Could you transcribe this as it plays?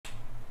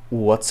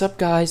What's up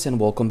guys,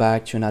 and welcome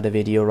back to another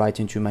video right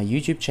into my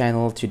YouTube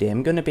channel. Today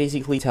I'm gonna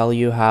basically tell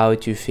you how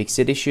to fix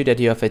that issue that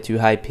you have a too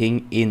high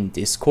ping in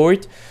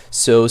Discord.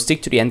 So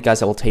stick to the end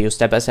guys, I will tell you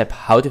step by step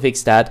how to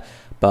fix that.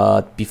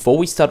 But before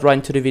we start right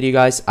into the video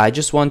guys, I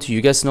just want to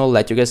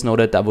let you guys know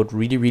that I would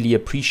really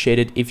appreciate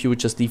it if you would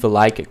just leave a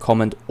like, a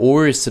comment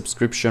or a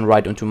subscription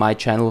right onto my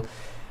channel.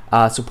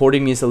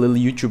 Supporting me as a little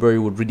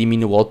YouTuber would really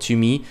mean a lot to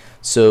me.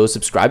 So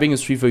subscribing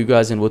is free for you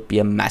guys and would be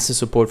a massive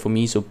support for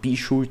me. So be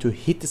sure to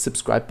hit the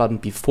subscribe button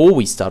before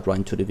we start right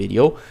into the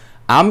video.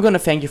 I'm gonna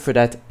thank you for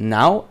that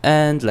now,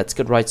 and let's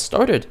get right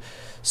started.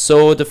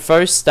 So the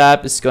first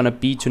step is gonna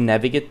be to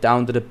navigate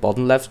down to the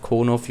bottom left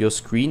corner of your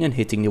screen and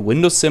hitting the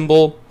Windows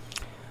symbol.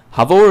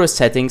 Hover over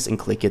settings and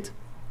click it.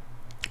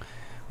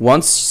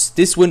 Once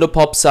this window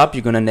pops up,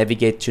 you're gonna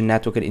navigate to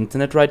network and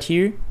internet right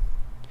here.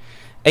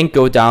 And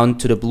go down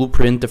to the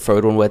blueprint, the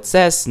third one where it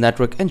says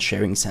Network and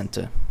Sharing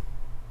Center.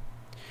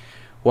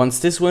 Once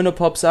this window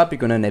pops up, you're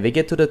going to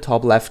navigate to the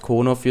top left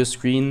corner of your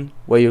screen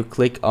where you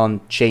click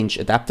on Change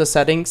Adapter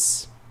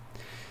Settings.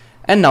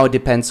 And now it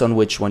depends on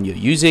which one you're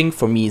using.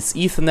 For me it's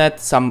Ethernet.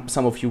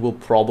 Some of you will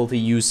probably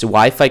use the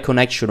Wi-Fi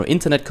connection or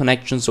internet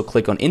connection, so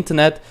click on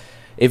Internet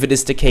if it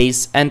is the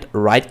case and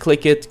right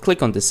click it,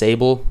 click on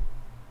Disable.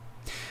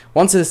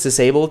 Once it is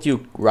disabled,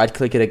 you right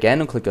click it again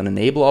and click on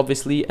Enable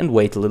obviously and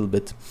wait a little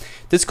bit.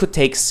 This could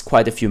take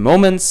quite a few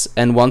moments,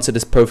 and once it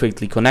is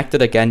perfectly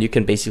connected again, you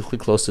can basically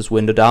close this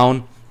window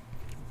down.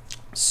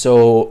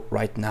 So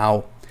right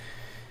now,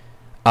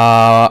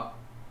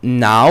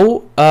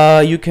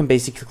 you can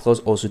basically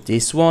close also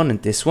this one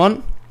and this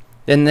one.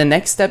 Then the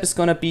next step is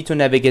gonna be to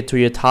navigate to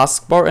your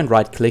taskbar and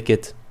right click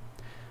it.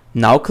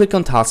 Now click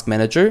on Task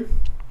Manager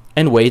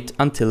and wait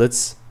until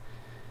it's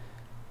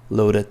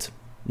loaded.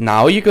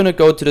 Now you're gonna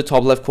go to the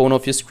top left corner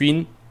of your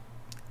screen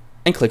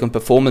and click on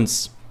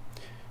Performance.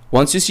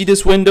 Once you see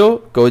this window,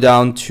 go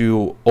down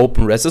to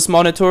Open Resource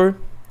Monitor,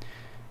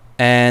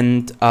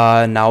 and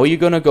now you're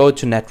gonna go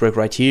to Network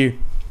right here.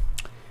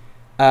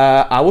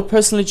 I would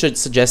personally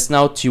suggest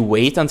now to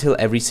wait until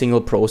every single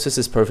process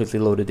is perfectly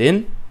loaded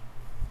in.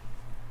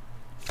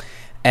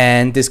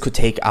 And this could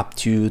take up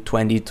to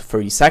 20 to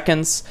 30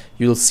 seconds.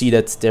 You'll see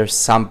that there's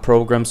some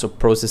programs or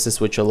processes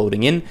which are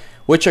loading in,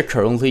 which are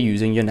currently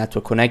using your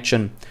network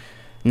connection.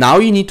 Now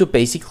you need to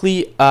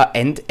basically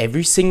end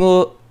every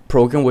single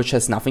program which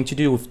has nothing to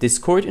do with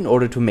Discord in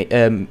order to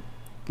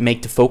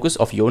make the focus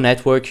of your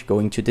network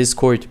going to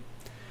Discord.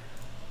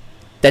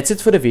 That's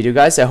it for the video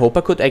guys. I hope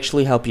I could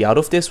actually help you out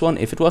of this one.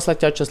 If it was like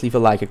that, just leave a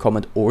like, a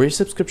comment or a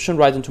subscription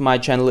right onto my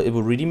channel. It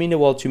would really mean the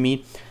world to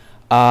me.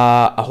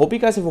 I hope you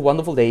guys have a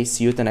wonderful day.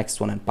 See you at the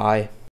next one, and bye.